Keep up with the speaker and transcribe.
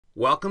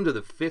Welcome to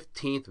the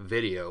 15th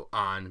video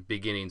on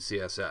beginning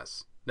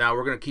CSS. Now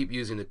we're going to keep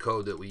using the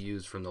code that we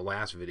used from the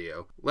last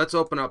video. Let's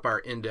open up our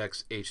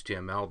index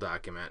HTML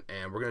document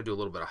and we're going to do a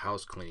little bit of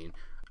house cleaning.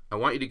 I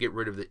want you to get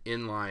rid of the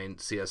inline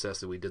CSS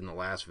that we did in the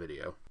last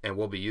video, and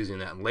we'll be using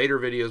that in later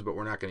videos, but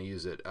we're not going to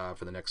use it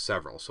for the next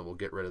several. So we'll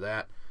get rid of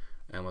that,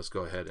 and let's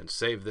go ahead and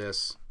save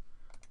this,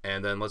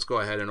 and then let's go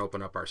ahead and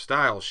open up our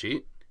style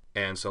sheet.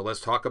 And so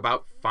let's talk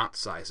about font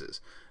sizes.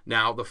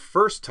 Now the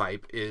first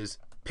type is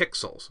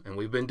pixels, and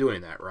we've been doing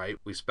that, right?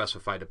 We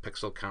specified a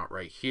pixel count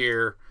right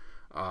here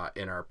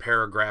in our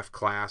paragraph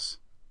class,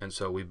 and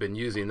so we've been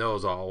using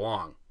those all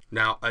along.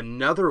 Now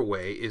another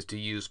way is to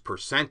use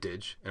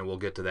percentage, and we'll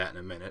get to that in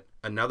a minute.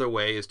 Another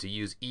way is to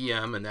use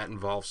EM, and that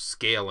involves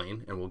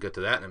scaling, and we'll get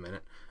to that in a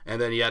minute. And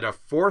then yet a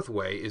fourth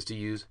way is to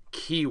use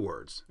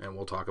keywords, and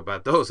we'll talk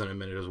about those in a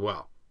minute as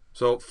well.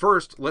 So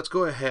first, let's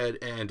go ahead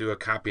and do a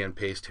copy and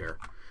paste here.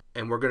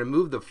 And we're going to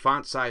move the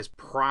font size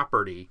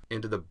property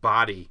into the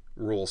body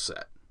rule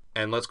set.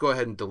 And let's go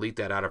ahead and delete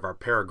that out of our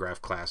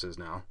paragraph classes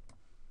now.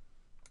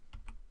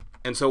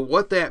 And so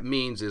what that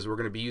means is we're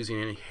going to be using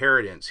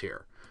inheritance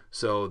here.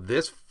 So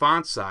this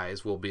font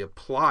size will be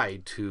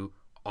applied to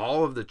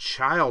all of the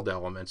child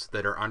elements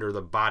that are under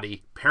the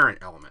body parent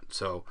element.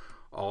 So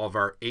all of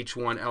our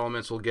H1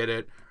 elements will get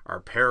it, our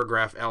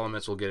paragraph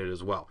elements will get it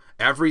as well.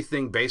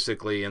 Everything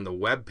basically in the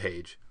web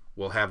page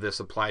will have this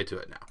applied to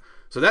it now.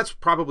 So that's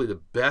probably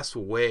the best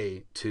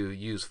way to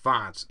use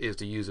fonts, is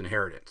to use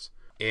inheritance.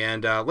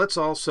 And let's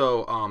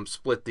also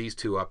split these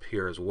two up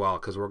here as well,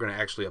 because we're going to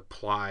actually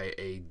apply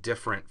a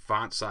different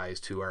font size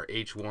to our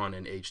H1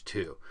 and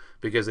H2,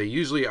 because they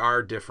usually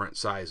are different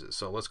sizes.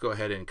 So let's go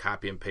ahead and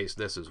copy and paste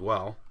this as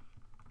well.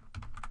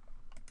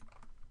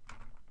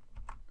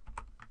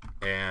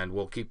 And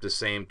we'll keep the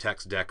same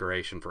text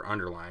decoration for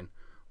underline.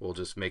 We'll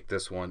just make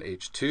this one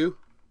H2.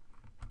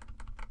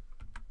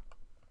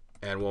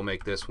 And we'll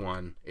make this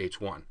one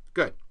H1.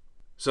 Good.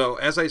 So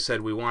as I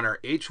said, we want our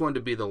H1 to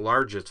be the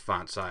largest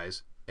font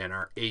size and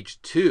our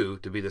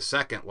H2 to be the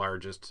second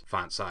largest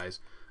font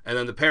size. And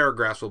then the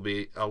paragraphs will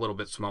be a little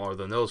bit smaller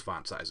than those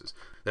font sizes.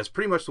 That's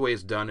pretty much the way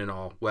it's done in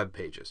all web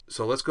pages.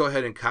 So let's go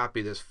ahead and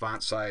copy this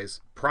font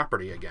size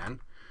property again.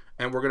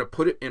 And we're going to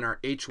put it in our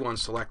H1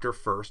 selector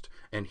first.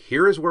 And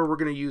here is where we're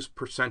going to use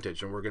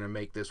percentage. And we're going to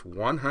make this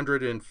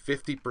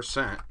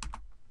 150%.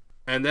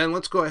 And then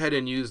let's go ahead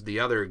and use the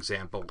other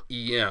example,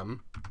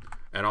 EM.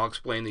 And I'll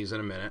explain these in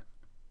a minute.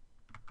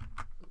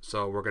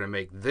 So we're going to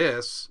make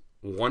this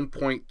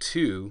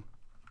 1.2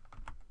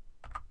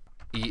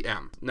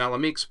 EM. Now let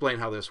me explain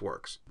how this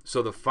works.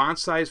 So the font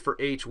size for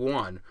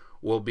H1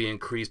 will be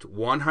increased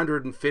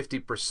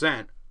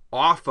 150%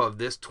 off of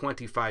this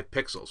 25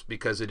 pixels,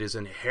 because it is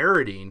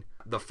inheriting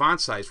the font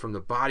size from the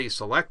body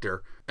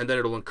selector, and then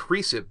it'll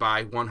increase it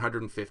by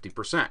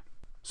 150%.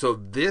 So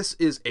this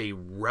is a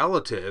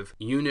relative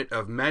unit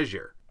of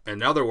measure.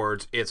 In other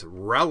words, it's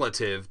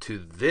relative to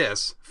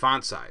this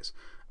font size.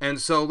 And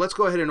so let's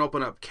go ahead and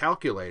open up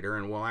Calculator,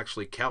 and we'll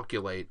actually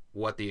calculate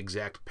what the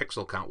exact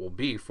pixel count will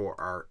be for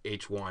our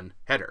H1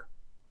 header.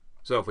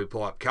 So if we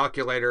pull up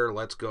Calculator,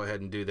 let's go ahead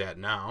and do that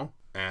now.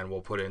 And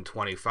we'll put in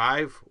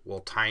 25,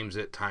 we'll times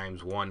it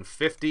times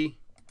 150,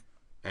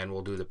 and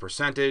we'll do the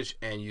percentage,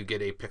 and you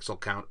get a pixel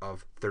count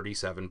of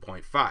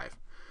 37.5.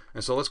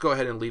 And so let's go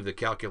ahead and leave the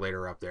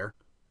calculator up there.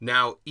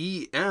 Now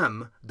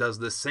EM does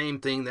the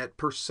same thing that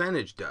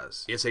percentage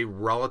does. It's a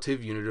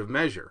relative unit of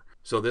measure.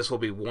 So this will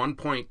be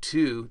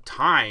 1.2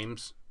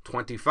 times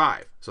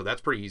 25. So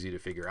that's pretty easy to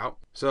figure out.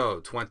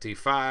 So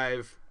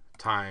 25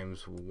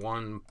 times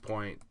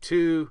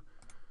 1.2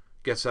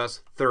 gets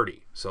us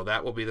 30. So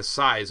that will be the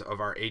size of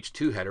our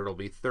H2 header. It'll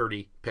be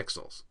 30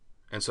 pixels.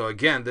 And so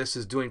again, this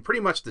is doing pretty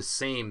much the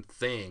same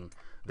thing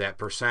that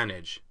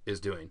percentage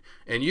is doing.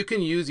 And you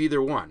can use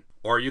either one,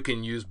 or you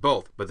can use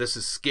both, but this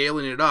is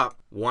scaling it up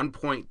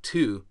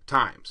 1.2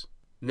 times.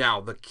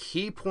 Now, the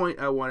key point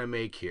I want to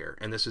make here,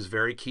 and this is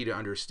very key to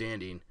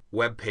understanding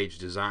web page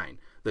design.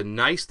 The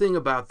nice thing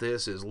about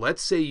this is,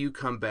 let's say you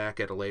come back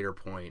at a later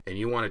point and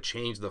you want to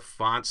change the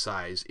font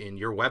size in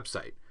your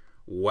website.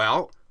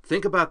 Well,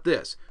 think about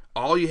this.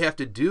 All you have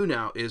to do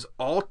now is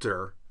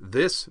alter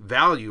this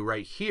value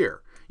right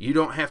here. You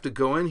don't have to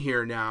go in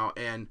here now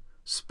and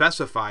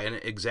specify an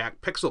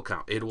exact pixel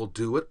count. It will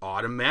do it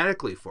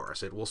automatically for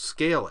us. It will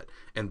scale it.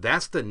 And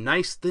that's the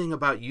nice thing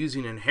about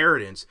using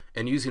inheritance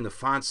and using the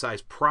font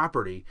size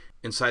property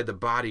inside the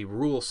body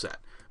rule set,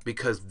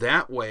 because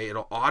that way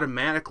it'll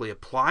automatically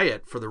apply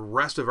it for the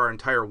rest of our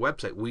entire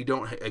website. We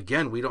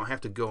don't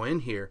have to go in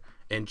here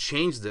and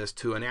change this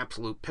to an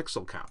absolute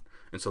pixel count.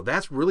 And so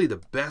that's really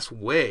the best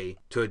way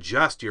to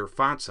adjust your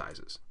font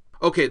sizes.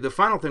 Okay, the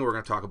final thing we're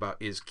going to talk about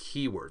is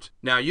keywords.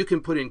 Now you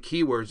can put in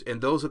keywords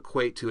and those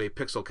equate to a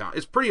pixel count.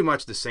 It's pretty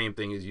much the same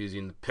thing as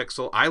using the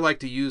pixel. I like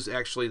to use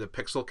actually the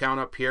pixel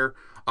count up here,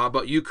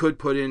 but you could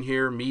put in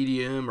here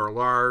medium or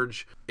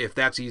large if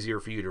that's easier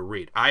for you to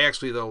read. I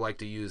actually though like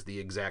to use the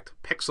exact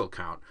pixel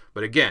count,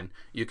 but again,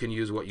 you can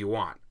use what you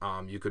want.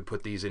 You could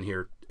put these in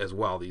here as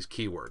well, these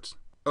keywords.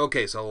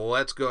 Okay, so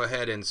let's go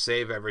ahead and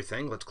save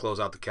everything. Let's close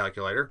out the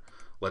calculator.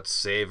 Let's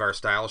save our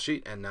style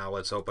sheet, and now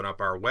let's open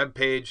up our web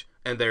page,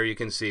 and there you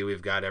can see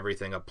we've got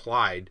everything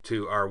applied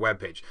to our web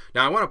page.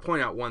 Now I want to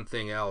point out one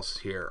thing else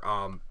here.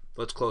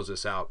 Let's close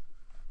this out.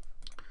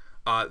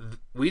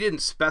 We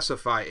didn't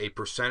specify a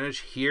percentage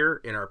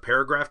here in our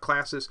paragraph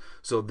classes,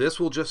 so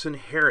this will just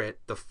inherit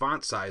the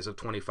font size of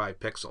 25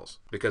 pixels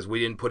because we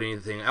didn't put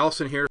anything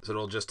else in here, so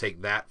it'll just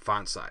take that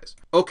font size.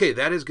 Okay,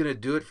 that is going to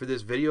do it for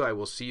this video. I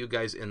will see you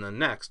guys in the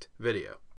next video.